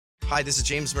Hi, this is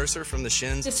James Mercer from The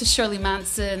Shins. This is Shirley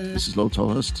Manson. This is Lo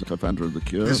Tolhurst, co-founder of The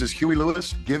Cure. This is Huey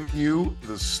Lewis giving you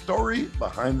the story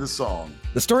behind the song.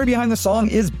 The Story Behind the Song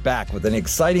is back with an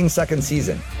exciting second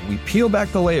season. We peel back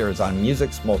the layers on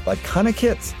music's most iconic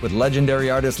hits with legendary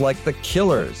artists like The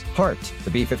Killers, Heart, the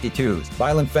B-52s,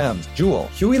 Violent Femmes, Jewel,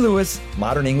 Huey Lewis,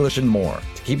 Modern English, and more.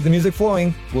 To keep the music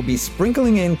flowing, we'll be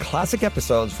sprinkling in classic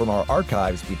episodes from our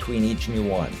archives between each new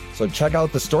one. So check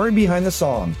out The Story Behind the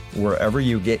Song wherever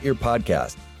you get your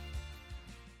podcast.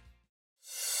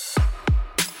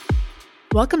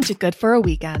 Welcome to Good for a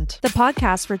Weekend, the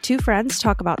podcast where two friends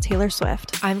talk about Taylor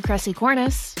Swift. I'm Cressy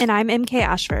Cornice. And I'm MK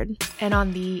Ashford. And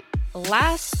on the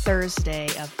last Thursday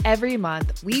of every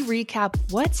month, we recap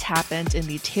what's happened in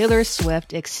the Taylor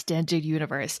Swift Extended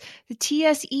Universe, the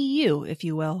TSEU, if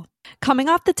you will. Coming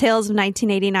off the tails of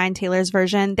 1989 Taylor's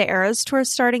version, the Eras Tour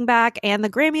starting back, and the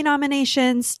Grammy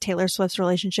nominations, Taylor Swift's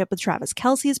relationship with Travis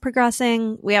Kelce is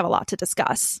progressing. We have a lot to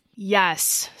discuss.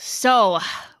 Yes. So,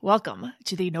 welcome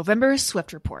to the November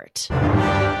Swift Report.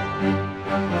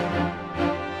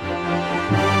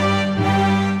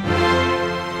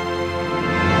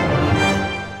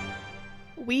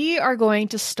 We are going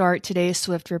to start today's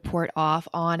Swift Report off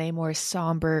on a more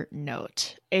somber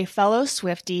note. A fellow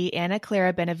Swiftie,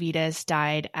 Clara Benavides,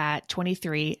 died at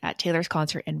 23 at Taylor's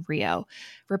concert in Rio.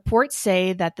 Reports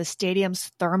say that the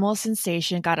stadium's thermal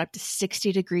sensation got up to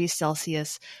 60 degrees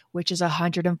Celsius, which is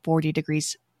 140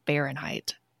 degrees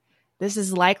Fahrenheit. This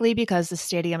is likely because the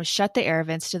stadium shut the air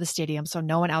vents to the stadium so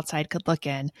no one outside could look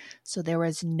in. So there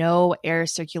was no air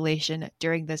circulation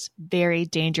during this very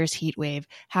dangerous heat wave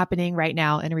happening right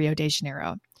now in Rio de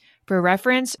Janeiro. For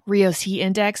reference, Rio's heat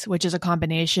index, which is a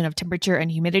combination of temperature and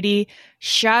humidity,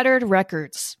 shattered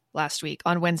records last week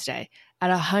on Wednesday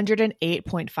at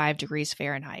 108.5 degrees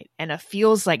Fahrenheit and a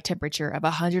feels like temperature of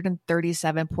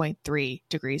 137.3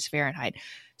 degrees Fahrenheit.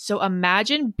 So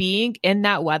imagine being in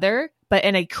that weather, but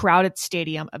in a crowded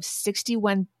stadium of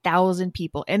 61,000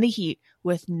 people in the heat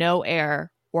with no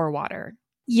air or water.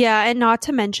 Yeah, and not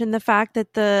to mention the fact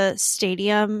that the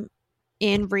stadium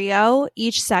in Rio,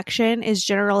 each section is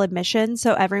general admission.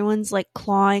 So everyone's like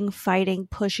clawing, fighting,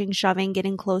 pushing, shoving,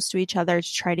 getting close to each other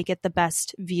to try to get the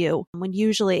best view. When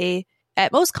usually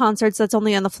at most concerts, that's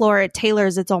only on the floor. At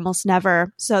Taylor's, it's almost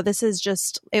never. So this is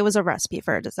just, it was a recipe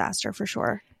for a disaster for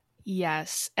sure.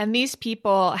 Yes. And these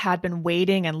people had been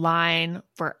waiting in line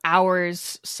for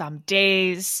hours, some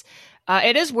days.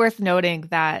 It is worth noting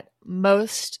that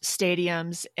most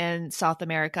stadiums in South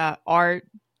America are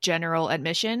general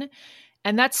admission,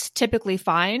 and that's typically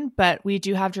fine. But we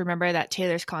do have to remember that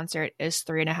Taylor's concert is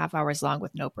 3.5 hours long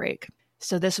with no break.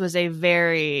 So this was a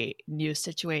very new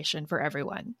situation for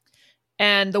everyone.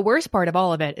 And the worst part of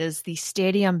all of it is the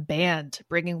stadium banned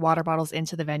bringing water bottles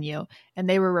into the venue, and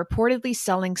they were reportedly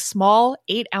selling small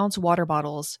 8-ounce water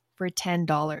bottles for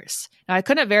 $10. Now, I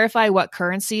couldn't verify what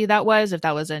currency that was, if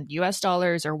that was in US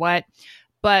dollars or what,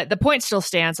 but the point still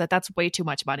stands that that's way too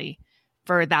much money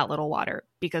for that little water,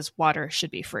 because water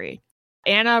should be free.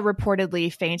 Anna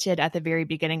reportedly fainted at the very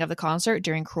beginning of the concert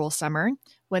during Cruel Summer.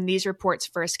 When these reports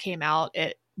first came out,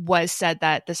 it was said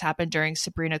that this happened during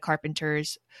Sabrina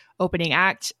Carpenter's opening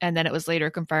act, and then it was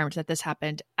later confirmed that this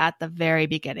happened at the very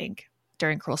beginning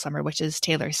during Cruel Summer, which is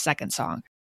Taylor's second song.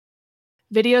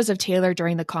 Videos of Taylor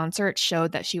during the concert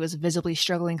showed that she was visibly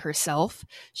struggling herself.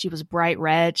 She was bright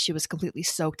red, she was completely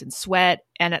soaked in sweat,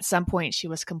 and at some point she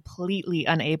was completely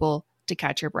unable to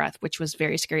catch her breath, which was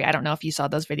very scary. I don't know if you saw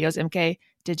those videos, MK.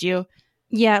 Did you?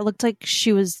 Yeah, it looked like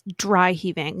she was dry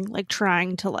heaving, like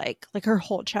trying to like her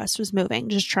whole chest was moving,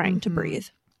 just trying to breathe.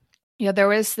 Yeah, there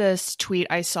was this tweet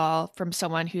I saw from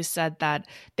someone who said that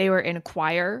they were in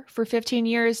choir for 15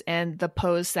 years and the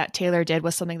pose that Taylor did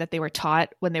was something that they were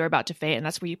taught when they were about to faint. And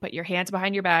that's where you put your hands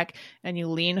behind your back and you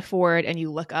lean forward and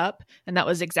you look up. And that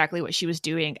was exactly what she was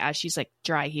doing as she's like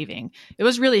dry heaving. It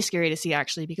was really scary to see,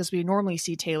 actually, because we normally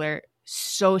see Taylor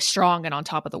so strong and on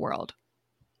top of the world.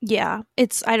 Yeah,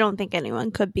 I don't think anyone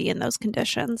could be in those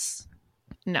conditions.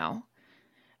 No.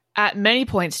 At many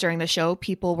points during the show,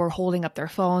 people were holding up their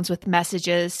phones with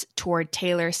messages toward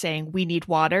Taylor saying, "We need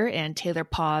water," and Taylor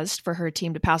paused for her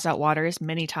team to pass out waters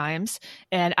many times.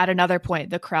 And at another point,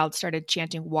 the crowd started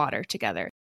chanting water together.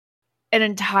 An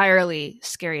entirely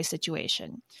scary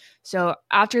situation. So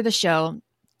after the show,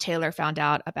 Taylor found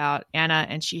out about Anna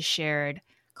and she shared,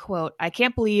 quote, "I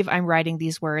can't believe I'm writing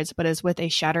these words, but it's with a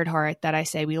shattered heart that I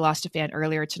say we lost a fan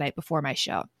earlier tonight before my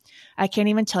show. I can't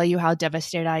even tell you how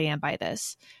devastated I am by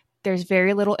this. There's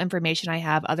very little information I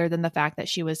have other than the fact that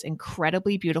she was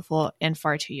incredibly beautiful and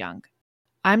far too young."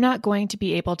 I'm not going to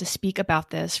be able to speak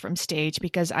about this from stage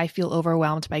because I feel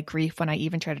overwhelmed by grief when I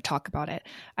even try to talk about it.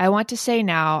 I want to say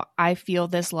now, I feel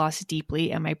this loss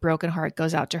deeply and my broken heart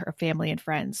goes out to her family and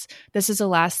friends. This is the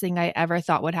last thing I ever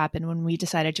thought would happen when we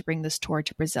decided to bring this tour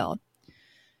to Brazil.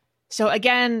 So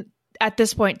again, at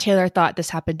this point, Taylor thought this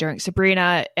happened during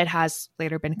Sabrina. It has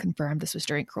later been confirmed this was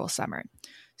during Cruel Summer.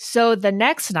 So the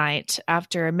next night,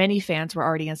 after many fans were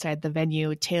already inside the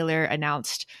venue, Taylor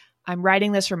announced, I'm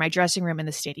writing this from my dressing room in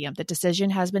the stadium. The decision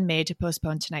has been made to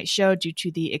postpone tonight's show due to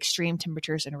the extreme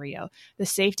temperatures in Rio. The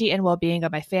safety and well-being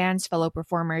of my fans, fellow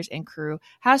performers, and crew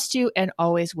has to and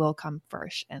always will come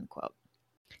first, end quote.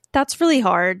 That's really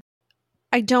hard.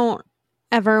 I don't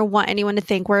ever want anyone to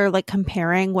think we're like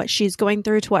comparing what she's going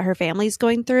through to what her family's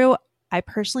going through. I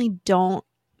personally don't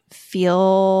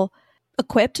feel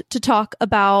equipped to talk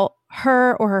about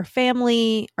her or her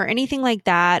family or anything like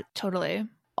that. Totally.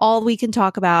 All we can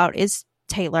talk about is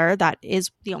Taylor. That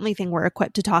is the only thing we're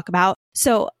equipped to talk about.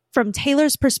 So from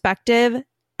Taylor's perspective,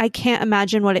 I can't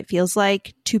imagine what it feels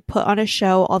like to put on a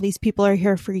show. All these people are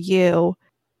here for you.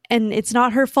 And it's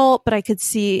not her fault, but I could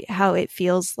see how it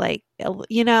feels like,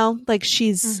 you know, like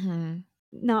she's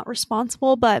not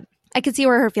responsible. But I could see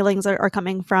where her feelings are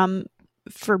coming from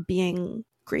for being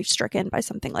grief-stricken by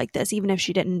something like this, even if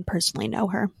she didn't personally know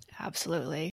her.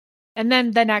 Absolutely. And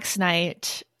then the next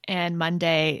night and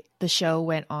Monday, the show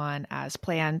went on as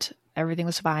planned. Everything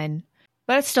was fine,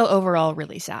 but it's still overall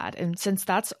really sad. And since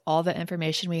that's all the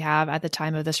information we have at the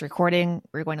time of this recording,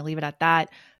 we're going to leave it at that.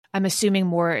 I'm assuming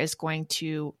more is going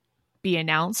to be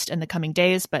announced in the coming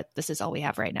days, but this is all we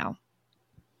have right now.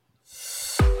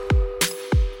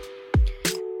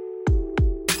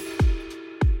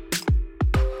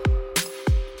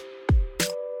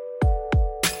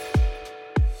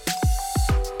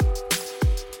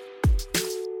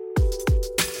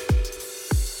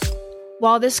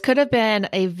 While this could have been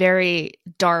a very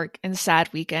dark and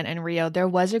sad weekend in Rio, there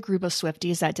was a group of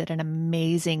Swifties that did an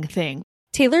amazing thing.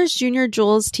 Taylor's Junior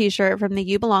Jules t-shirt from the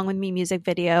You Belong With Me music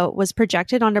video was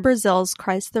projected onto Brazil's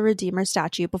Christ the Redeemer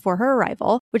statue before her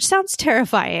arrival, which sounds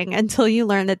terrifying until you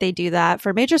learn that they do that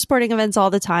for major sporting events all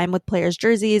the time with players'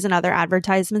 jerseys and other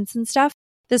advertisements and stuff.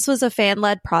 This was a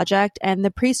fan-led project, and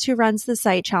the priest who runs the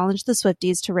site challenged the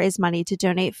Swifties to raise money to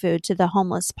donate food to the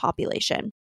homeless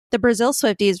population. The Brazil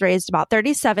Swifties raised about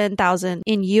 $37,000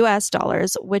 in US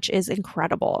dollars, which is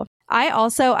incredible.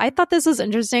 I thought this was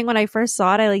interesting when I first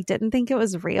saw it. I didn't think it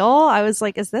was real. I was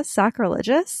like, is this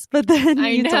sacrilegious? But then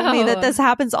you told me that this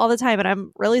happens all the time, and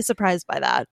I'm really surprised by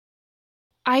that.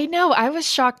 I know. I was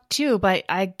shocked too, but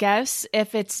I guess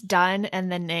if it's done in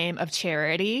the name of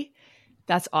charity,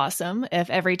 that's awesome. If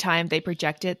every time they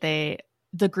project it,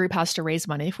 the group has to raise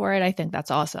money for it, I think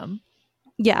that's awesome.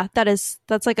 Yeah, that's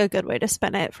like a good way to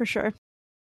spin it for sure.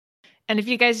 And if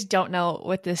you guys don't know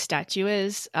what this statue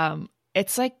is,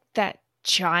 it's like that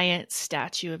giant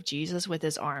statue of Jesus with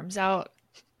his arms out.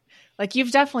 Like,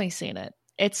 you've definitely seen it.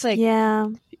 It's like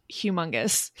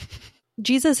humongous.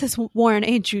 Jesus has worn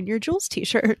a Junior Jules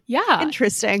t-shirt. Yeah.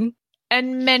 Interesting.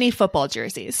 And many football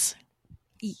jerseys.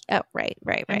 Oh, right.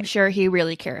 I'm sure he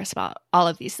really cares about all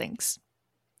of these things.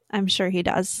 I'm sure he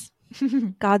does.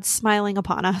 God's smiling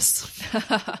upon us.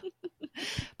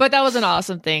 But that was an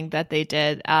awesome thing that they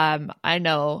did. I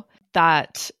know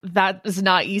that is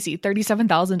not easy.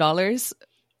 $37,000.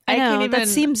 I know, can't even that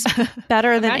seems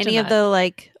better than any that. of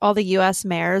the all the U.S.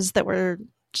 mayors that were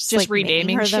just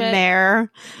renaming her shit. the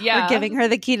mayor, or giving her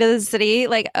the key to the city.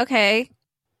 Okay,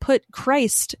 put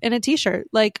Christ in a t-shirt.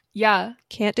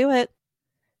 Can't do it.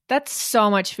 That's so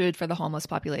much food for the homeless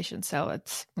population. So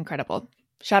it's incredible.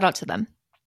 Shout out to them.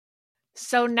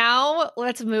 So now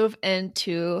let's move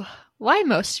into why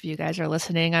most of you guys are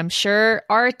listening. I'm sure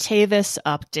our Tavis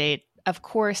update. Of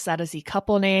course, that is the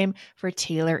couple name for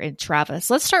Taylor and Travis.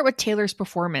 Let's start with Taylor's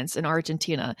performance in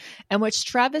Argentina, in which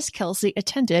Travis Kelce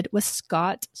attended with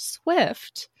Scott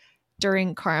Swift.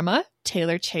 During Karma,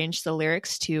 Taylor changed the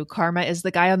lyrics to "Karma is the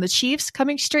guy on the Chiefs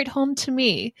coming straight home to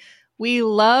me." We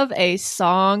love a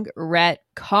song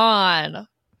retcon.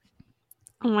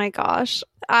 Oh my gosh.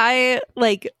 I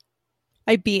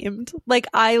beamed.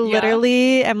 I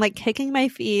literally am kicking my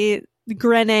feet,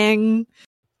 grinning.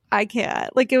 I can't.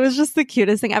 It was just the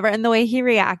cutest thing ever. And the way he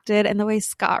reacted and the way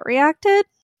Scott reacted.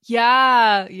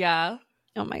 Yeah.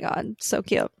 Oh my God. So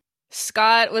cute.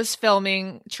 Scott was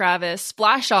filming Travis.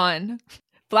 Flash on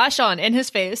in his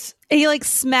face. He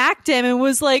smacked him and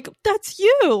was like, "That's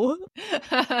you."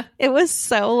 It was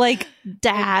so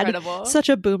dad. Incredible. Such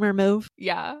a boomer move.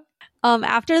 Yeah.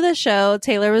 After the show,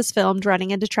 Taylor was filmed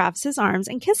running into Travis's arms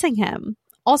and kissing him.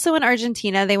 Also in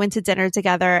Argentina, they went to dinner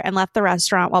together and left the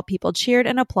restaurant while people cheered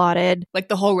and applauded. Like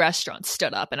the whole restaurant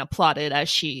stood up and applauded as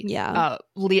she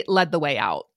led the way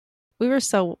out. We were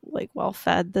so like well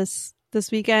fed this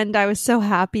weekend. I was so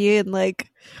happy and like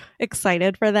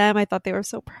excited for them. I thought they were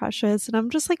so precious, and I'm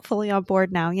just like fully on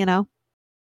board now, you know?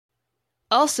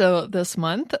 Also this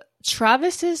month,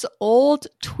 Travis's old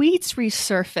tweets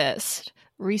resurfaced,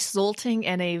 resulting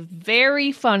in a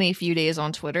very funny few days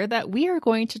on Twitter that we are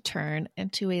going to turn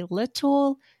into a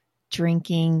little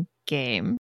drinking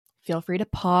game. Feel free to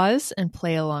pause and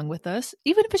play along with us,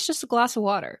 even if it's just a glass of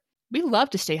water. We love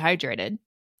to stay hydrated.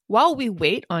 While we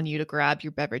wait on you to grab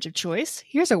your beverage of choice,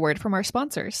 here's a word from our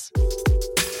sponsors.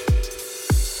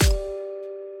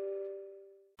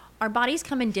 Our bodies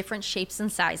come in different shapes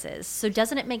and sizes, so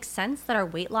doesn't it make sense that our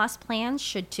weight loss plans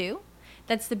should too?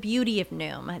 That's the beauty of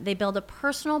Noom. They build a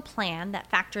personal plan that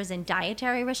factors in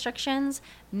dietary restrictions,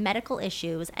 medical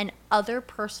issues, and other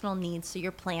personal needs so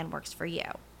your plan works for you.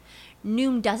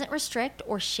 Noom doesn't restrict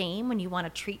or shame when you want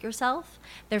to treat yourself.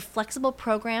 Their flexible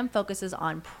program focuses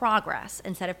on progress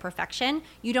instead of perfection.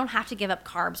 You don't have to give up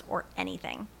carbs or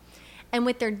anything. And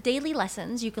with their daily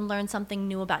lessons, you can learn something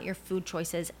new about your food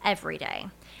choices every day.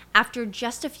 After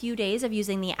just a few days of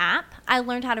using the app, I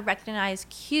learned how to recognize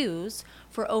cues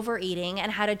for overeating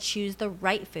and how to choose the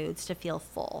right foods to feel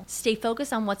full. Stay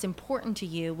focused on what's important to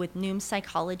you with Noom's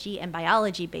psychology and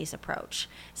biology-based approach.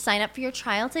 Sign up for your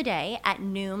trial today at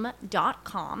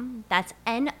Noom.com. That's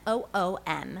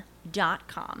Noom.com.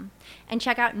 And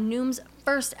check out Noom's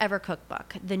first ever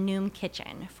cookbook, The Noom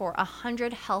Kitchen, for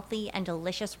 100 healthy and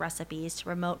delicious recipes to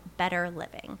promote better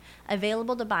living.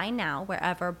 Available to buy now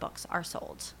wherever books are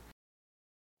sold.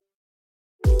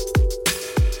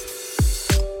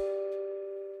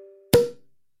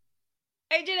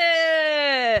 I did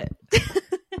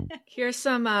it! Here's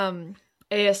some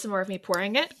ASMR of me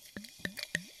pouring it.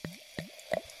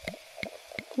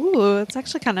 Ooh, it's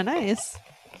actually kind of nice.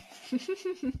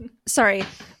 Sorry.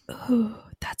 Ooh,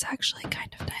 that's actually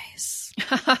kind of nice.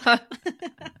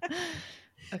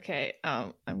 Okay,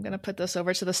 I'm going to put this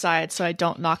over to the side so I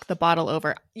don't knock the bottle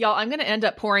over. Y'all, I'm going to end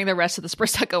up pouring the rest of this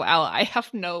Prosecco out. I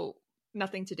have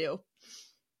nothing to do.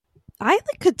 I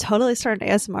could totally start an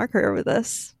ASMR career with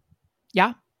this.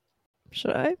 Yeah.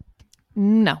 Should I?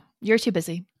 No, you're too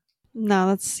busy.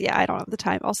 No, I don't have the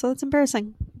time. Also, that's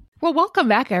embarrassing. Well, welcome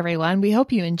back, everyone. We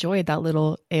hope you enjoyed that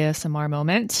little ASMR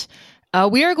moment.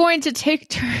 We are going to take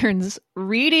turns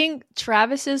reading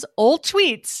Travis's old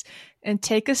tweets and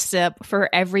take a sip for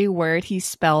every word he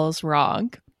spells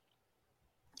wrong.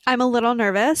 I'm a little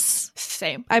nervous.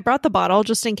 Same. I brought the bottle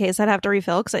just in case I'd have to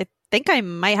refill because I think I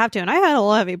might have to, and I had a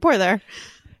little heavy pour there.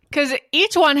 Because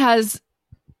each one has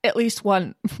at least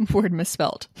one word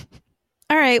misspelled.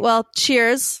 All right, well,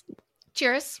 cheers.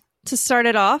 Cheers. To start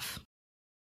it off.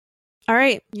 All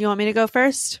right, you want me to go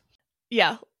first?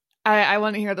 Yeah, I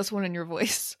want to hear this one in your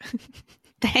voice.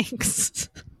 Thanks.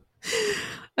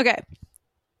 Okay.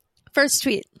 First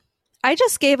tweet. I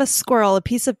just gave a squirrel a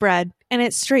piece of bread and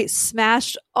it straight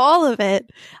smashed all of it.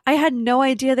 I had no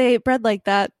idea they ate bread like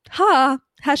that. Ha!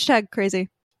 Hashtag crazy.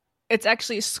 It's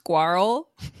actually squirrel.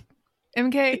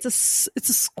 MK. It's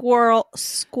a squirrel.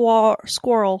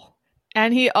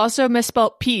 And he also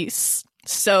misspelled peace.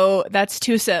 So that's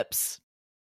 2 sips.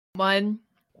 1,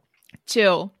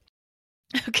 2.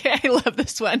 Okay, I love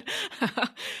this one.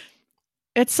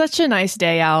 It's such a nice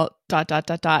day out, ...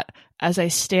 as I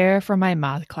stare from my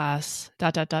math class, ...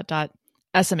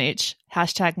 SMH,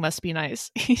 hashtag must be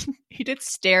nice. He did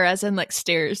stare as in like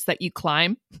stairs that you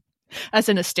climb, as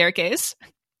in a staircase.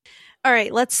 All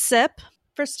right, let's sip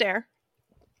for stare.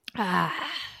 And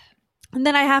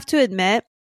then I have to admit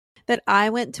that I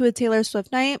went to a Taylor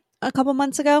Swift night a couple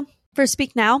months ago for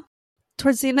Speak Now.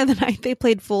 Towards the end of the night, they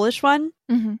played Foolish One.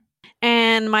 Mm-hmm.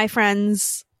 And my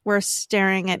friends were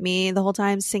staring at me the whole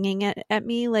time, singing it at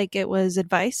me like it was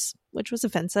advice, which was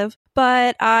offensive.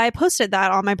 But I posted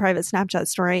that on my private Snapchat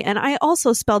story, and I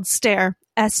also spelled stare,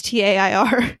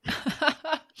 STAIR.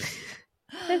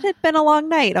 It had been a long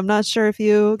night. I'm not sure if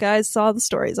you guys saw the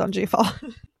stories on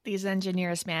GFall. These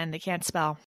engineers, man, they can't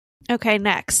spell. Okay,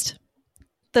 next.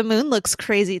 The moon looks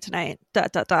crazy tonight, ...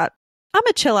 I'm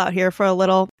gonna chill out here for a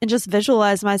little and just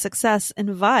visualize my success and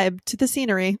vibe to the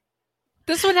scenery.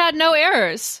 This one had no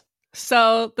errors,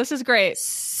 so this is great.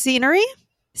 Scenery?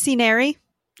 Scenery?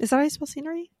 Is that how you spell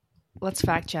scenery? Let's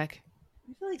fact check.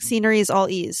 I feel like scenery is all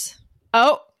E's.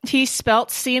 Oh, he spelt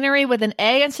scenery with an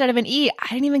A instead of an E. I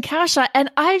didn't even catch that.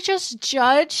 And I just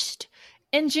judged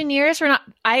engineers for not...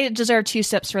 I deserve 2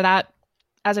 sips for that.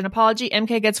 As an apology,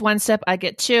 MK gets 1 sip. I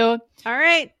get 2. All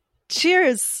right.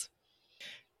 Cheers.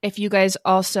 If you guys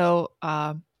also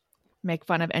make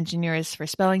fun of engineers for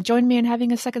spelling. Join me in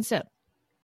having a second sip.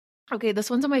 Okay, this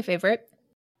one's my favorite.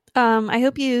 I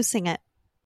hope you sing it.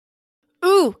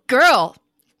 Ooh, girl.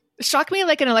 Shock me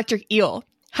like an electric eel.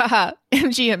 Haha,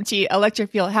 MGMT,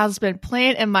 electric eel, has been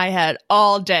playing in my head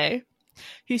all day.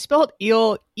 He spelled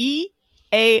eel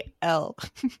E-A-L.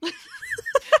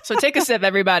 So take a sip,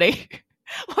 everybody.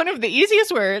 One of the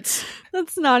easiest words.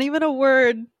 That's not even a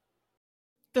word.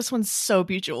 This one's so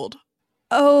bejeweled.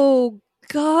 Oh,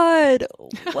 God.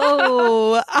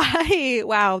 Whoa.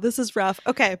 Wow, this is rough.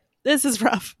 Okay, this is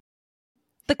rough.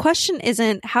 The question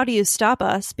isn't how do you stop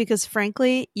us? Because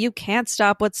frankly, you can't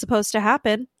stop what's supposed to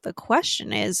happen. The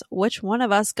question is, which one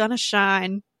of us gonna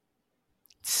shine?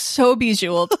 So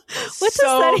bejeweled. What so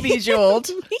does that bejeweled.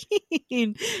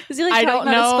 mean? Is he like I talking don't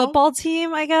about know. his football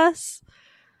team, I guess?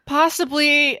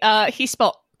 Possibly he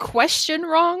spelled question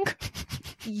wrong.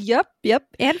 Yep.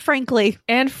 And frankly.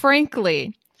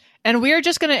 And we're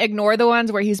just going to ignore the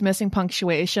ones where he's missing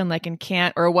punctuation, like in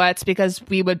can't or what's, because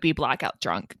we would be blackout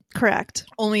drunk. Correct.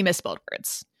 Only misspelled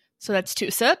words. So that's 2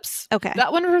 sips. Okay.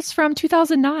 That one was from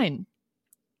 2009.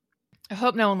 I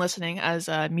hope no one listening has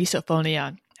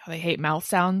misophonia. How they hate mouth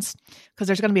sounds, because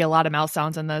there's going to be a lot of mouth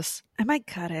sounds in this. I might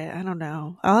cut it. I don't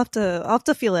know. I'll have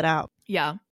to feel it out.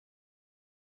 Yeah.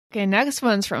 Okay, next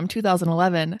one's from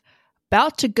 2011.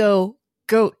 About to go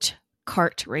goat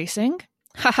kart racing.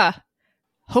 Haha.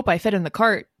 Hope I fit in the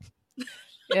cart.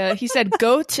 Yeah, he said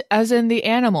goat as in the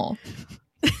animal.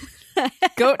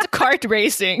 Goat kart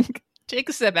racing. Take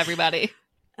a sip, everybody.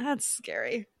 That's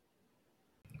scary.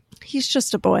 He's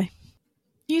just a boy.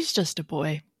 He's just a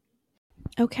boy.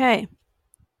 Okay.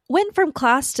 Went from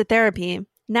class to therapy.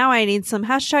 Now I need some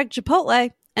hashtag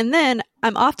Chipotle. And then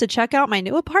I'm off to check out my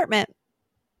new apartment.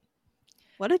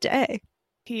 What a day.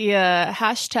 He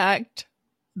hashtagged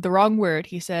the wrong word.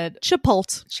 He said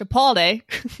Chipotle. Chipotle.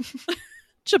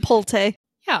 Chipotle.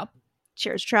 Yeah.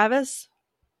 Cheers, Travis.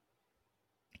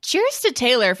 Cheers to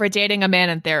Taylor for dating a man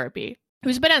in therapy,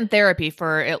 who's been in therapy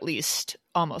for at least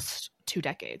almost 2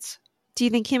 decades. Do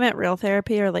you think he meant real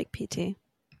therapy or like PT?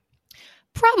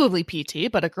 Probably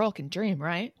PT, but a girl can dream,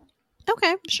 right?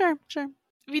 Okay, sure.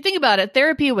 If you think about it,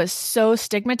 therapy was so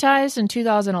stigmatized in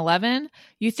 2011,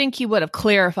 you think he would have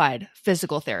clarified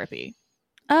physical therapy.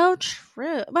 Oh,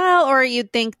 true. Well, or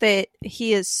you'd think that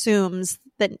he assumes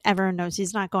that everyone knows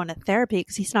he's not going to therapy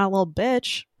because he's not a little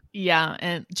bitch. Yeah,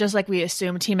 and just like we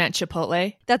assumed he meant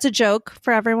Chipotle. That's a joke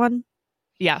for everyone.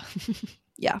 Yeah.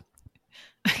 Yeah.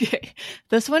 Okay.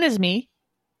 This one is me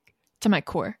to my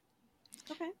core.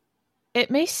 Okay.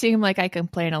 It may seem like I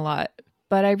complain a lot,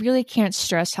 but I really can't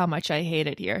stress how much I hate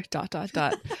it here. ...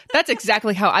 That's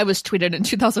exactly how I was tweeted in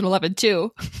 2011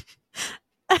 too.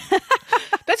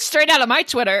 That's straight out of my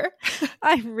Twitter.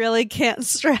 I really can't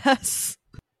stress.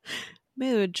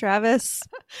 Mood, Travis.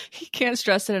 He can't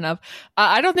stress it enough.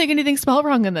 I don't think anything's spelled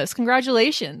wrong in this.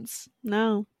 Congratulations.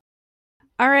 No.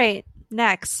 All right,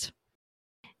 next.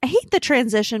 I hate the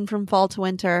transition from fall to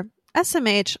winter.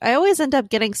 SMH, I always end up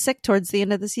getting sick towards the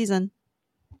end of the season.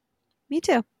 Me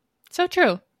too. So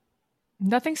true.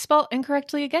 Nothing spelled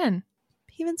incorrectly again.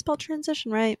 He even spelled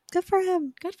transition right. Good for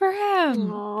him. Good for him.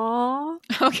 Aww.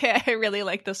 Okay, I really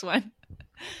like this one.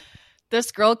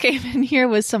 This girl came in here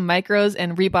with some micros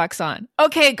and Reeboks on.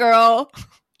 Okay, girl.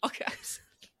 Okay.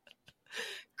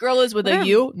 Girl is with a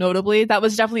U, notably. That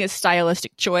was definitely a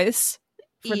stylistic choice.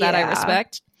 For that, I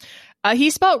respect. He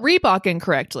spelled Reebok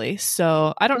incorrectly,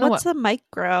 so I don't know What's a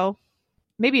micro?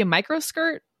 Maybe a micro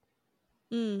skirt?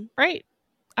 Right?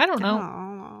 I don't know.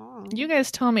 Aww. You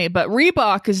guys tell me, but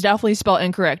Reebok is definitely spelled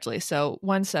incorrectly, so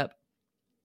 1 sip.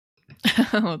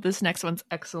 Oh, this next one's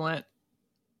excellent.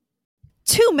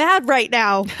 Too mad right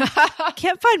now.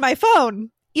 Can't find my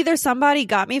phone. Either somebody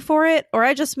got me for it or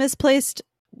I just misplaced.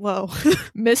 Whoa.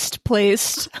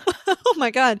 Misplaced. Oh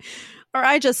my God. Or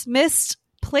I just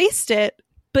misplaced it.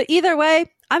 But either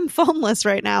way, I'm phoneless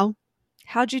right now.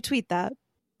 How'd you tweet that?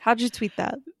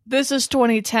 This is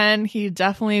 2010. He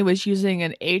definitely was using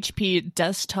an HP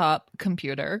desktop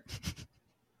computer.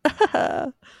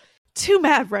 Too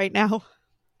mad right now.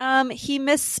 He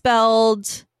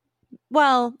misspelled.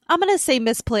 Well, I'm going to say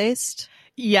misplaced.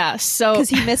 Yeah, so... Because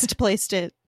he misplaced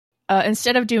it.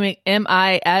 Instead of doing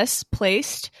M-I-S,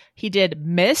 placed, he did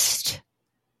missed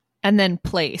and then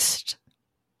placed.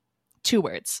 2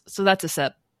 words. So that's a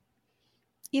sip.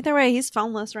 Either way, he's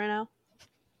phoneless right now.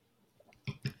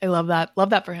 I love that.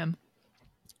 Love that for him.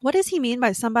 What does he mean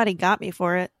by somebody got me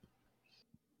for it?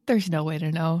 There's no way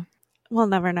to know. We'll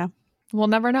never know. We'll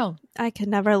never know. I could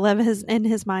never live in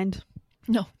his mind.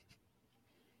 No.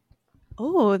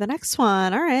 Oh, the next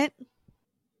one. All right.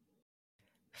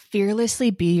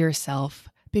 Fearlessly be yourself.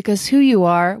 Because who you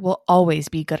are will always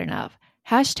be good enough.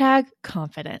 Hashtag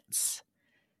confidence.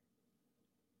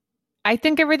 I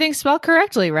think everything's spelled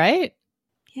correctly, right?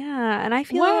 Yeah, and I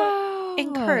feel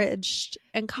encouraged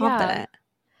and confident. Yeah.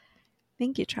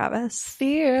 Thank you, Travis.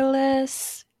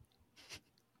 Fearless.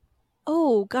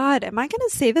 Oh, God. Am I going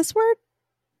to say this word?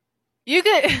 You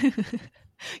can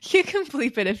you can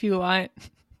bleep it if you want.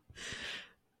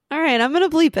 All right, I'm going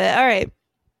to bleep it. All right.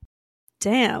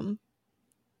 Damn.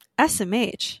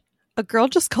 SMH. A girl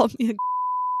just called me a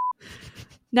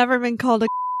Never been called a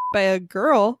by a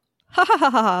girl. Ha ha ha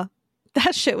ha.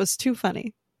 That shit was too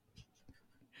funny.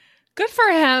 Good for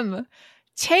him.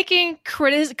 Taking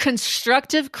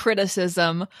constructive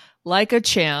criticism like a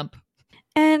champ.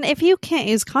 And if you can't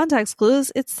use context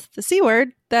clues, it's the C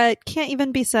word that can't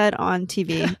even be said on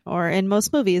TV or in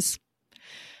most movies.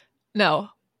 No.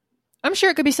 I'm sure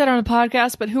it could be said on a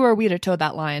podcast, but who are we to toe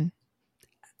that line?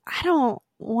 I don't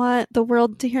want the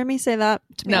world to hear me say that,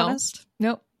 to be honest.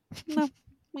 Nope. No.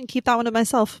 I can keep that one to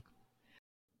myself.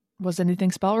 Was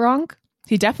anything spelled wrong?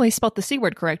 He definitely spelled the C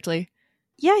word correctly.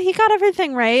 Yeah, he got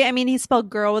everything right. I mean, he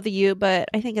spelled girl with a U, but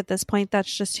I think at this point,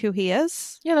 that's just who he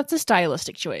is. Yeah, that's a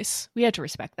stylistic choice. We had to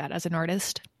respect that as an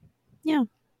artist. Yeah.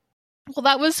 Well,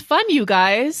 that was fun, you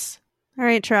guys. All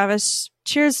right, Travis.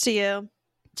 Cheers to you.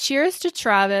 Cheers to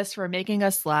Travis for making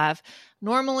us laugh.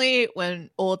 Normally,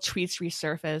 when old tweets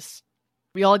resurface,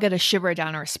 we all get a shiver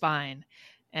down our spine.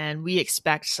 And we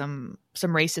expect some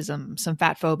racism, some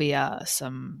fat phobia,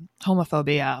 some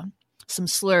homophobia, some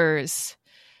slurs.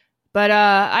 But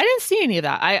I didn't see any of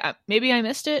that. I maybe I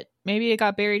missed it. Maybe it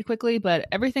got buried quickly, but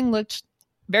everything looked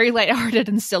very lighthearted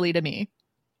and silly to me.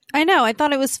 I know. I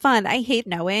thought it was fun. I hate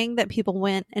knowing that people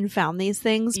went and found these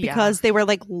things because they were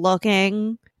like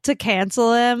looking to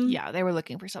cancel him. Yeah, they were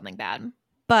looking for something bad.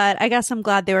 But I guess I'm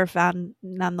glad they were found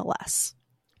nonetheless.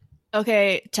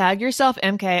 Okay, tag yourself,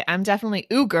 MK. I'm definitely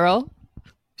ooh girl.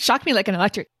 Shock me like an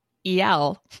electric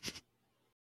yell.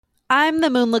 I'm the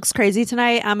moon looks crazy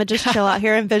tonight. I'm going to just chill out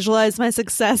here and visualize my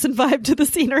success and vibe to the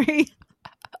scenery.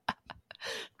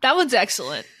 That one's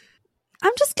excellent.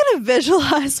 I'm just going to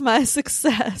visualize my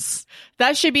success.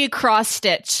 That should be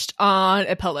cross-stitched on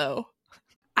a pillow.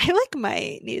 I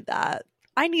might need that.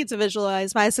 I need to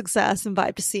visualize my success and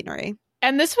vibe to scenery.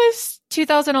 And this was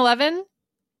 2011,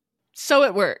 so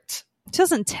it worked.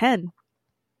 2010.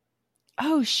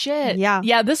 Oh, shit. Yeah.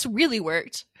 Yeah, this really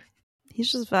worked.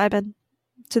 He's just vibing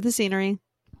to the scenery.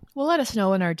 Well, let us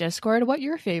know in our Discord what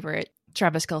your favorite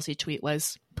Travis Kelce tweet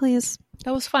was. Please.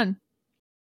 That was fun.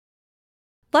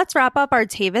 Let's wrap up our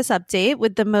Tavis update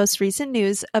with the most recent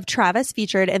news of Travis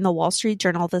featured in the Wall Street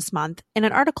Journal this month in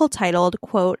an article titled,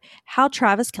 quote, How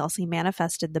Travis Kelce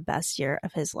Manifested the Best Year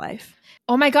of His Life.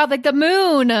 Oh my God, like the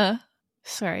moon.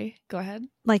 Sorry, go ahead.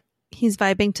 Like he's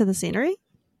vibing to the scenery?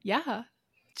 Yeah,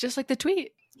 just like the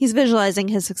tweet. He's visualizing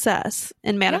his success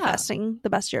and manifesting the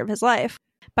best year of his life.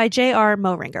 By J.R.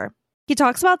 Moehringer. He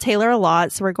talks about Taylor a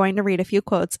lot, so we're going to read a few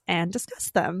quotes and discuss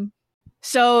them.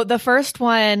 So the first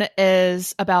one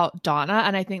is about Donna,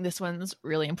 and I think this one's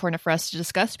really important for us to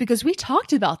discuss because we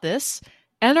talked about this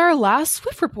in our last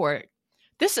Swift report.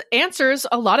 This answers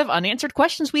a lot of unanswered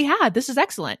questions we had. This is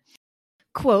excellent.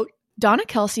 Quote, Donna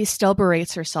Kelce still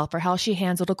berates herself for how she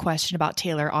handled a question about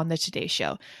Taylor on the Today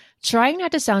Show. Trying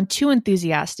not to sound too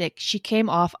enthusiastic, she came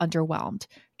off underwhelmed.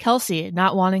 Kelce,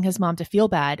 not wanting his mom to feel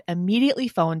bad, immediately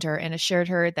phoned her and assured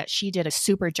her that she did a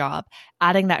super job,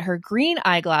 adding that her green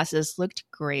eyeglasses looked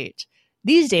great.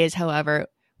 These days, however,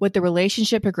 with the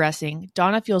relationship progressing,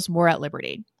 Donna feels more at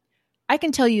liberty. I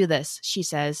can tell you this, she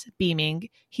says, beaming.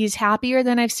 He's happier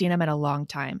than I've seen him in a long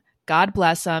time. God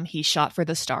bless him. He shot for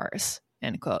the stars.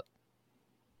 End quote.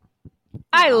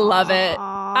 I love it.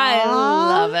 I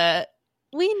love it.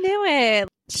 We knew it.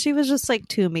 She was just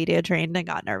too media trained and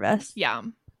got nervous. Yeah.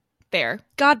 Fair.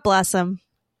 God bless him.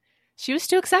 She was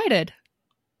too excited.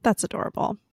 That's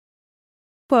adorable.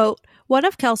 Quote, one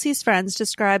of Kelce's friends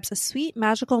describes a sweet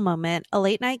magical moment, a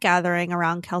late night gathering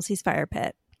around Kelce's fire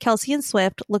pit. Kelce and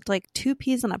Swift looked like two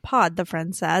peas in a pod, the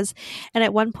friend says, and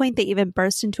at one point they even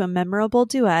burst into a memorable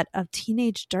duet of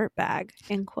Teenage Dirtbag,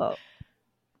 end quote.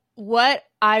 What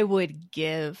I would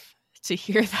give to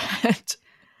hear that.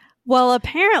 Well,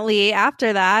 apparently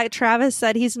after that, Travis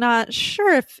said he's not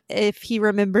sure if he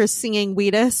remembers singing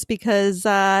Wheatus because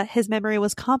his memory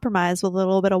was compromised with a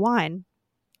little bit of wine.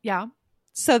 Yeah.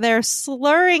 So they're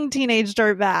slurring Teenage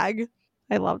Dirtbag.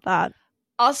 I love that.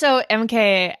 Also,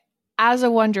 MK, as a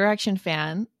One Direction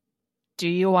fan, do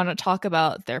you want to talk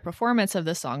about their performance of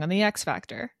the song on The X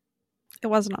Factor? It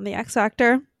wasn't on The X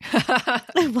Factor.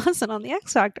 It wasn't on The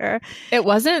X Factor. It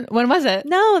wasn't? When was it?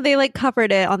 No, they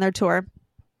covered it on their tour.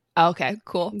 Okay,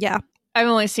 cool. Yeah. I've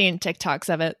only seen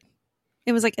TikToks of it.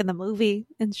 It was like in the movie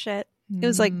and shit. It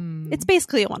was like, it's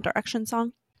basically a One Direction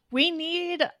song. We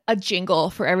need a jingle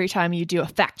for every time you do a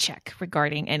fact check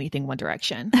regarding anything One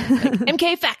Direction. Like,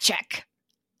 MK fact check.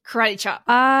 Karate chop.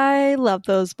 I love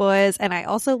those boys. And I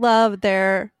also love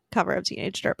their cover of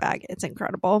Teenage Dirtbag. It's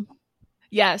incredible.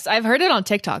 Yes, I've heard it on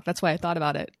TikTok. That's why I thought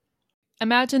about it.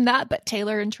 Imagine that, but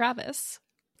Taylor and Travis.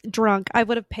 Drunk. I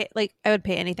would pay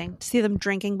anything to see them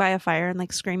drinking by a fire and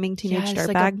like screaming Teenage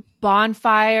Dirtbag. Like a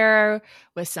bonfire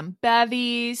with some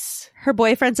bevies. Her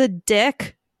boyfriend's a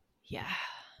dick. Yeah.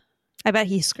 I bet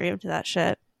he screamed to that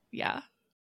shit. Yeah.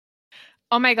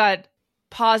 Oh my God.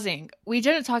 Pausing. We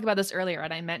didn't talk about this earlier,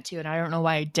 and I meant to, and I don't know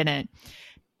why I didn't.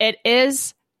 It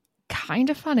is kind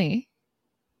of funny.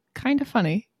 Kind of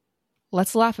funny.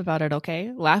 Let's laugh about it,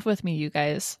 okay? Laugh with me, you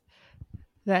guys.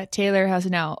 That Taylor has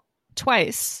now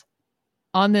twice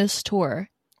on this tour,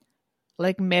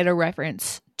 like, made a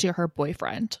reference to her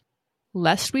boyfriend.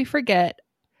 Lest we forget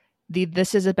the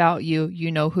 "This is about you,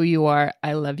 you know who you are,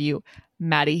 I love you"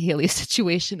 Maddie Healy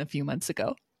situation a few months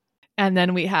ago. And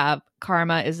then we have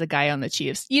Karma is the guy on the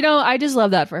Chiefs. You know, I just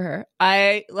love that for her.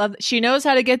 I love, she knows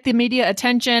how to get the media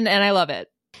attention, and I love it.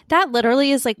 That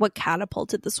literally is like what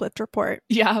catapulted the Swift Report.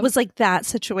 Yeah. Was like that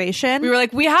situation. We were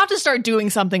like, we have to start doing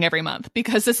something every month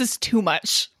because this is too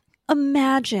much.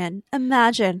 Imagine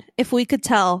if we could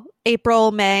tell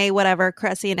April, May, whatever,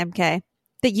 Cressy and MK,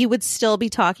 that you would still be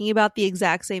talking about the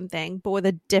exact same thing, but with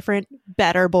a different,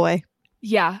 better boy.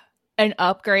 Yeah. An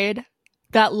upgrade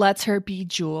that lets her be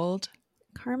jeweled.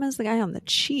 Karma's the guy on the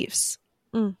Chiefs.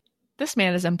 This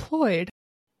man is employed.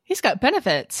 He's got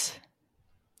benefits.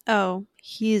 Oh,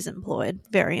 he's employed.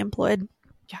 Very employed.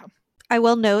 Yeah. I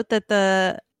will note that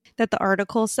the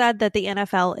article said that the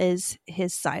NFL is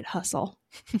his side hustle.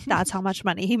 That's how much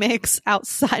money he makes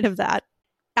outside of that.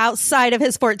 Outside of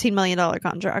his $14 million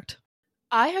contract.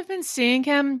 I have been seeing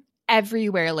him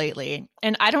everywhere lately.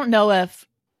 And I don't know if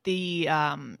the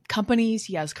companies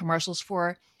he has commercials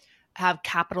for have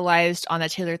capitalized on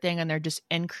that Taylor thing and they're just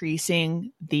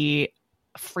increasing the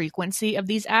frequency of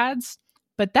these ads.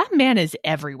 But that man is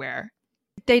everywhere.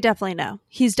 They definitely know.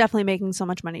 He's definitely making so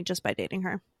much money just by dating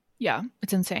her. Yeah,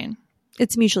 it's insane.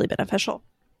 It's mutually beneficial.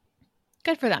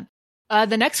 Good for them.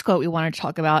 The next quote we wanted to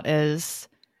talk about is,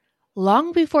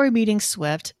 "Long before meeting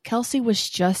Swift, Kelsey was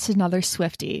just another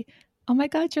Swiftie. Oh my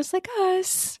God, just like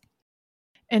us.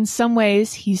 In some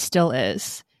ways, he still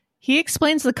is. He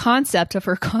explains the concept of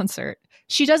her concert.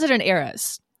 She does it in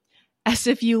eras. As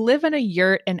if you live in a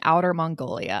yurt in outer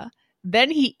Mongolia.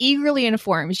 Then he eagerly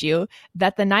informs you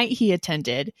that the night he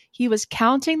attended, he was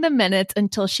counting the minutes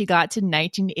until she got to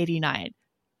 1989.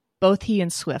 Both he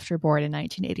and Swift were born in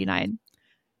 1989.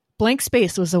 Blank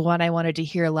Space was the one I wanted to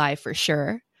hear live for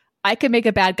sure. I could make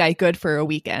a bad guy good for a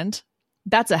weekend.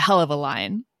 That's a hell of a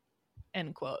line."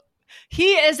 End quote.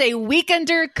 He is a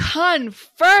weekender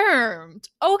confirmed.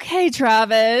 Okay,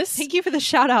 Travis. Thank you for the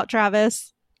shout out,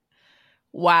 Travis.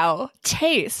 Wow.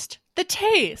 Taste. The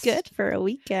taste. Good for a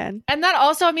weekend. And that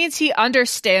also means he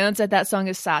understands that that song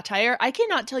is satire. I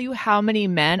cannot tell you how many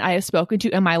men I have spoken to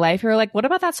in my life who are like, what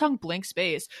about that song Blank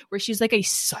Space, where she's like a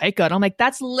psycho? And I'm like,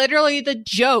 that's literally the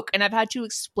joke. And I've had to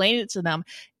explain it to them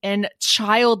in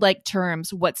childlike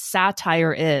terms what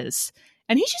satire is.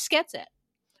 And he just gets it.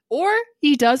 Or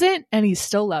he doesn't, and he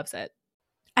still loves it.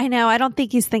 I know. I don't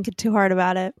think he's thinking too hard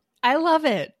about it. I love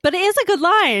it. But it is a good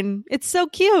line. It's so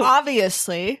cute.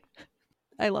 Obviously.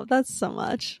 I love that so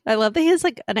much. I love that he's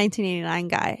like a 1989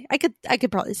 guy. I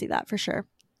could probably see that for sure.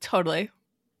 Totally.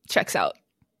 Checks out.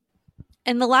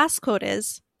 And the last quote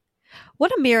is,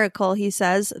 "What a miracle," he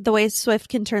says, "the way Swift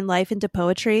can turn life into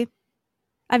poetry.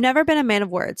 I've never been a man of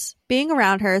words. Being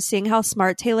around her, seeing how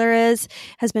smart Taylor is,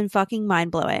 has been fucking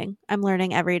mind-blowing. I'm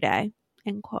learning every day."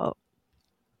 End quote.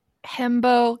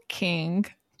 Himbo King.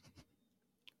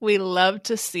 We love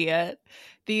to see it.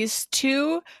 These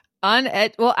two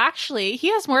well, actually,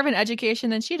 he has more of an education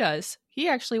than she does. He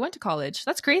actually went to college.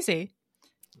 That's crazy.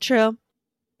 True.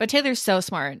 But Taylor's so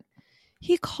smart.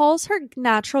 He calls her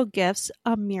natural gifts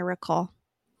a miracle.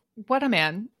 What a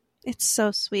man. It's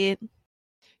so sweet.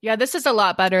 Yeah, this is a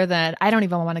lot better than, I don't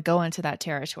even want to go into that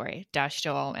territory, Dash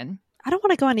Joe Alwyn. I don't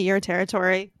want to go into your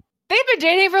territory. They've been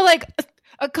dating for like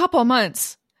a couple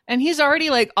months, and he's already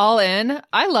like all in.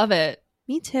 I love it.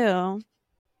 Me too.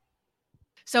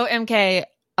 So, MK,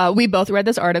 we both read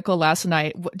this article last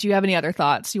night. Do you have any other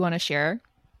thoughts you want to share?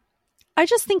 I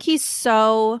just think he's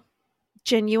so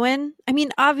genuine. I mean,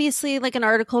 obviously, like, an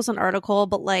article's an article,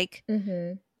 but like,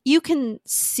 you can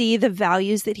see the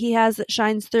values that he has that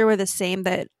shines through are the same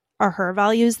that are her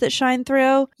values that shine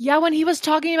through. Yeah, when he was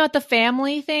talking about the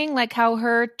family thing, like how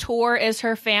her tour is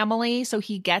her family, so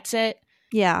he gets it.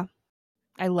 Yeah.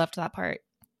 I loved that part.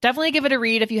 Definitely give it a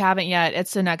read if you haven't yet.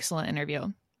 It's an excellent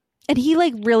interview. And he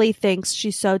like really thinks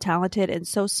she's so talented and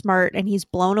so smart, and he's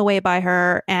blown away by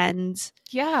her. And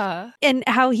yeah. And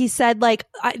how he said, like,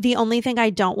 the only thing I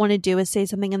don't want to do is say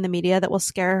something in the media that will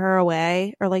scare her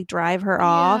away or like drive her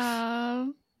off.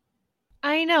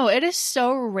 I know. It is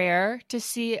so rare to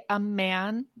see a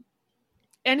man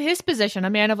in his position,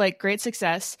 a man of like great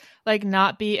success, like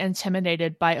not be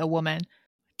intimidated by a woman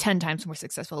 10 times more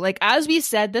successful. Like, as we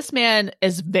said, this man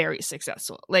is very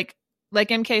successful. Like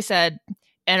MK said,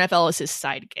 NFL is his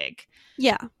side gig.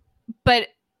 Yeah. But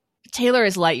Taylor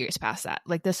is light years past that.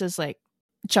 Like, this is like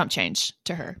chump change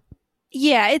to her.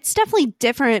 Yeah, it's definitely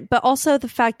different, but also the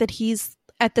fact that he's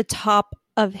at the top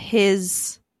of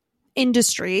his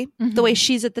industry, the way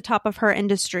she's at the top of her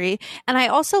industry. And I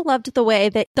also loved the way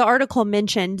that the article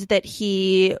mentioned that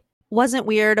he wasn't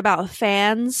weird about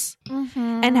fans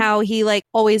and how he like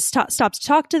always stops to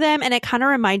talk to them. And it kind of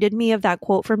reminded me of that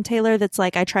quote from Taylor that's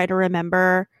like, I try to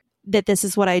remember that this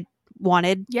is what I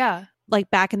wanted. Yeah. Like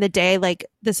back in the day, like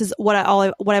this is what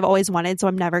I've always wanted. So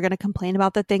I'm never going to complain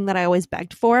about the thing that I always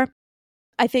begged for.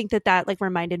 I think that like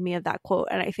reminded me of that quote.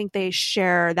 And I think they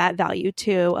share that value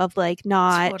too, of like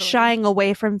not shying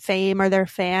away from fame or their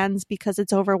fans because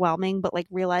it's overwhelming, but like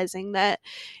realizing that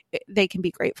they can be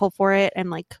grateful for it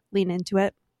and like lean into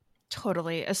it.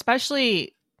 Totally.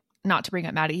 Especially, not to bring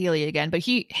up Matty Healy again, but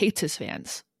he hates his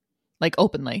fans, like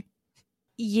openly.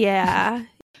 Yeah.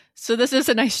 So this is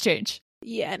a nice change.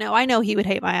 Yeah, no, I know he would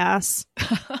hate my ass.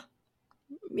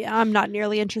 Yeah, I'm not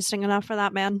nearly interesting enough for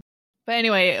that man. But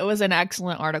anyway, it was an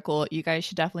excellent article. You guys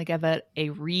should definitely give it a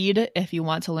read if you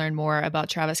want to learn more about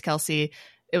Travis Kelce.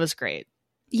 It was great.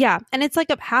 Yeah, and it's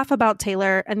like a half about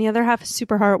Taylor and the other half is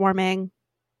super heartwarming.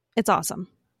 It's awesome.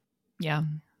 Yeah.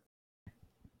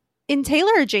 In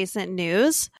Taylor adjacent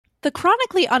news, the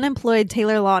chronically unemployed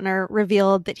Taylor Lautner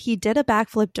revealed that he did a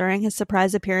backflip during his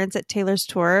surprise appearance at Taylor's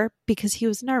tour because he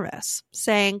was nervous,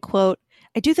 saying, quote,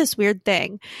 I do this weird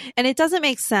thing, and it doesn't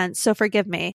make sense, so forgive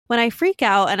me. When I freak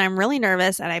out and I'm really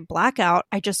nervous and I black out,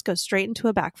 I just go straight into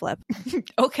a backflip.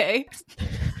 Okay.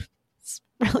 It's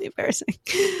really embarrassing.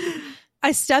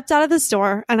 I stepped out of the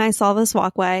store and I saw this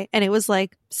walkway, and it was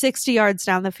like 60 yards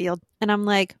down the field. And I'm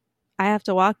like, I have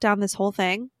to walk down this whole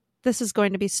thing. This is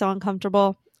going to be so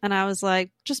uncomfortable. And I was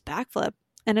like, just backflip,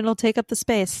 and it'll take up the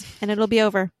space, and it'll be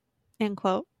over. End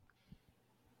quote.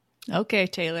 Okay,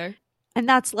 Taylor. And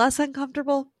that's less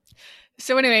uncomfortable.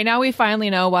 So anyway, now we finally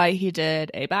know why he did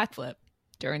a backflip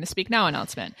during the Speak Now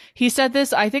announcement. He said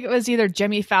this, I think it was either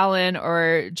Jimmy Fallon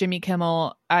or Jimmy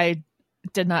Kimmel. I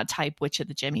did not type which of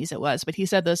the Jimmys it was, but he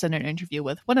said this in an interview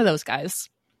with one of those guys.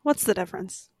 What's the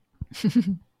difference?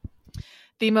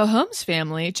 The Mahomes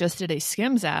family just did a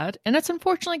Skims ad, and it's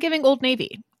unfortunately giving Old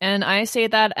Navy. And I say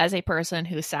that as a person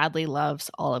who sadly loves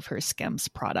all of her Skims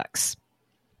products.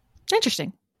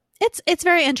 Interesting. It's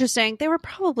very interesting. They were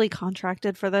probably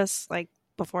contracted for this like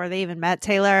before they even met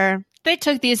Taylor. They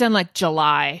took these in like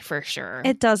July for sure.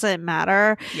 It doesn't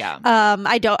matter. Yeah.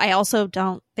 I also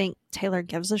don't think Taylor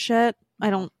gives a shit. I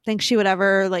don't think she would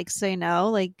ever like say no.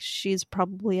 Like she's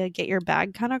probably a get your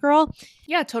bag kind of girl.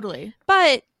 Yeah, totally.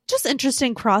 But just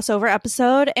interesting crossover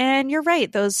episode. And you're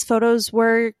right. Those photos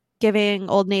were giving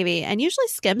Old Navy, and usually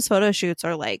Skims photo shoots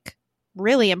are like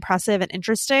really impressive and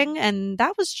interesting. And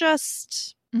that was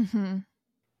just,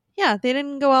 yeah, they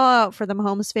didn't go all out for the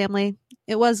Mahomes family.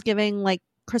 It was giving like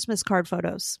Christmas card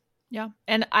photos. Yeah.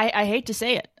 And I hate to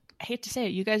say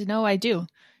it. You guys know I do.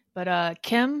 But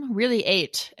Kim really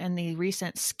ate in the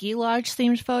recent ski lodge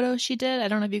themed photo she did. I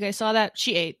don't know if you guys saw that.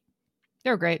 She ate. They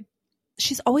were great.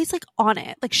 She's always like on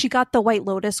it. Like she got the White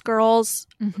Lotus girls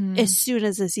as soon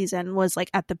as the season was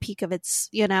like at the peak of its,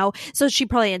 so she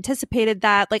probably anticipated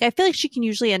that. Like I feel like she can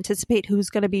usually anticipate who's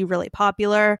going to be really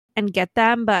popular and get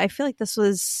them. But I feel like this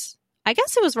was, I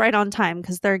guess it was right on time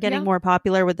because they're getting more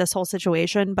popular with this whole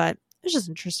situation. But it was just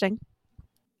interesting.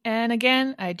 And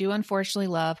again, I do unfortunately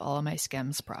love all of my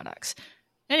Skims products.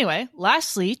 Anyway,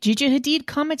 lastly, Gigi Hadid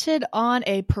commented on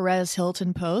a Perez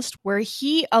Hilton post where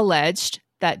he alleged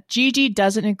that Gigi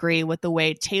doesn't agree with the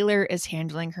way Taylor is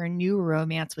handling her new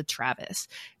romance with Travis.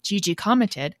 Gigi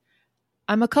commented,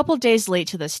 I'm a couple days late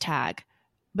to this tag,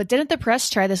 but didn't the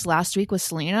press try this last week with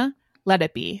Selena? Let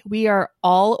it be. We are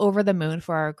all over the moon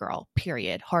for our girl,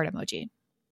 period. Heart emoji.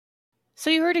 So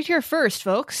you heard it here first,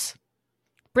 folks.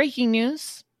 Breaking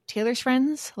news. Taylor's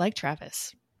friends like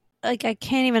Travis. Like I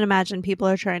can't even imagine people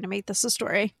are trying to make this a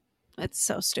story. It's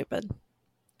so stupid.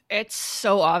 It's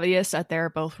so obvious that they're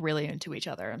both really into each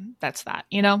other. That's that,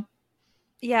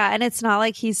 Yeah, and it's not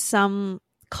like he's some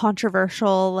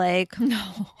controversial, like, No.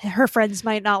 her friends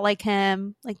might not like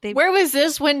him. Where was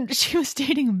this when she was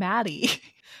dating Maddie?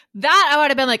 That I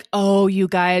would have been like, oh, you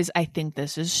guys, I think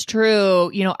this is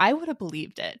true. I would have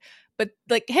believed it. But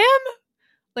like him,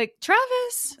 like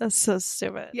Travis. That's so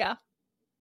stupid. Yeah.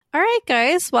 All right,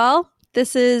 guys. Well,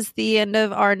 this is the end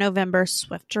of our November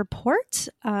Swift report.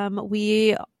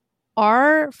 We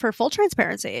are, for full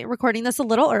transparency, recording this a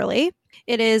little early.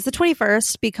 It is the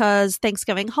 21st because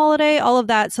Thanksgiving holiday, all of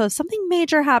that. So if something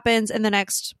major happens in the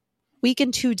next week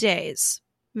and 2 days,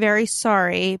 very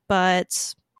sorry,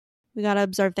 but we got to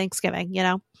observe Thanksgiving,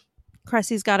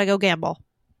 Cressy's got to go gamble.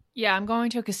 Yeah, I'm going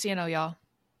to a casino, y'all.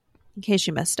 In case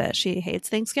you missed it, she hates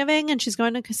Thanksgiving and she's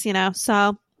going to a casino.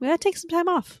 So we got to take some time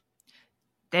off.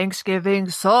 Thanksgiving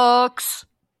sucks.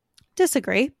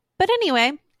 Disagree. But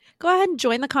anyway, go ahead and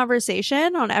join the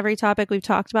conversation on every topic we've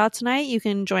talked about tonight. You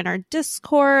can join our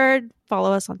Discord,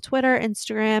 follow us on Twitter,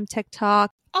 Instagram,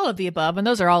 TikTok. All of the above, and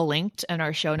those are all linked in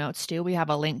our show notes too. We have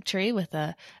a link tree with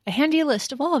a handy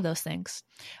list of all of those things.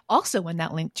 Also in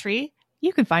that link tree,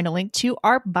 you can find a link to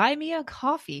our Buy Me a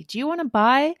Coffee. Do you want to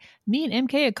buy me and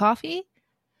MK a coffee?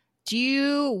 Do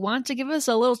you want to give us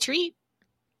a little treat?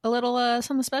 A little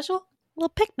something special? A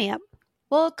little pick-me-up.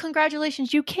 Well,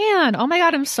 congratulations, you can. Oh my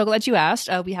God, I'm so glad you asked.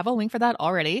 We have a link for that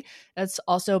already. It's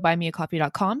also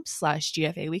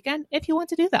buymeacoffee.com/GFA weekend if you want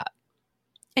to do that.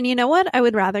 And you know what I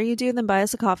would rather you do than buy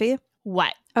us a coffee?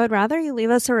 What? I would rather you leave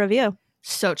us a review.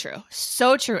 So true.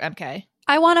 So true, MK.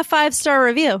 I want a 5-star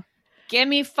review. Give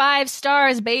me 5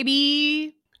 stars,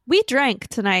 baby. We drank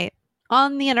tonight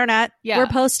on the internet. Yeah. We're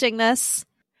posting this.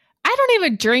 I don't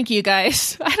even drink, you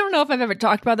guys. I don't know if I've ever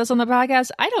talked about this on the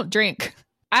podcast. I don't drink.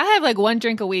 I have like 1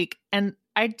 drink a week, and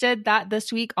I did that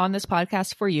this week on this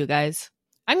podcast for you guys.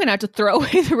 I'm going to have to throw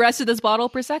away the rest of this bottle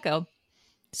of Prosecco.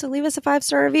 So leave us a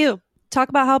 5-star review. Talk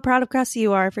about how proud of Cressy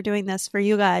you are for doing this for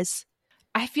you guys.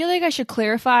 I feel like I should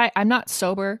clarify. I'm not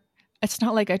sober. It's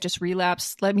not like I just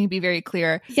relapsed. Let me be very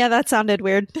clear. Yeah, that sounded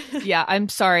weird. Yeah, I'm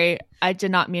sorry. I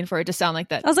did not mean for it to sound like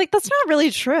that. I was like, that's not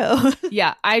really true.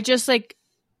 Yeah, I just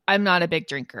I'm not a big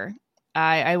drinker.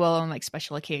 I will on like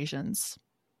special occasions,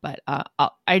 but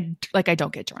I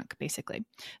don't get drunk, basically.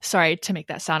 Sorry to make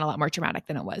that sound a lot more dramatic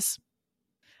than it was.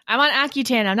 I'm on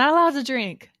Accutane. I'm not allowed to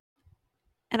drink.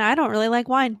 And I don't really like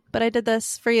wine, but I did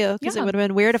this for you because it would have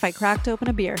been weird if I cracked open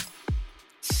a beer.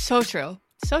 So true.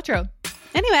 So true.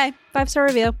 Anyway, 5-star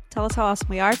review. Tell us how awesome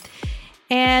we are.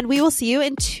 And we will see you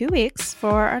in 2 weeks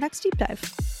for our next deep dive.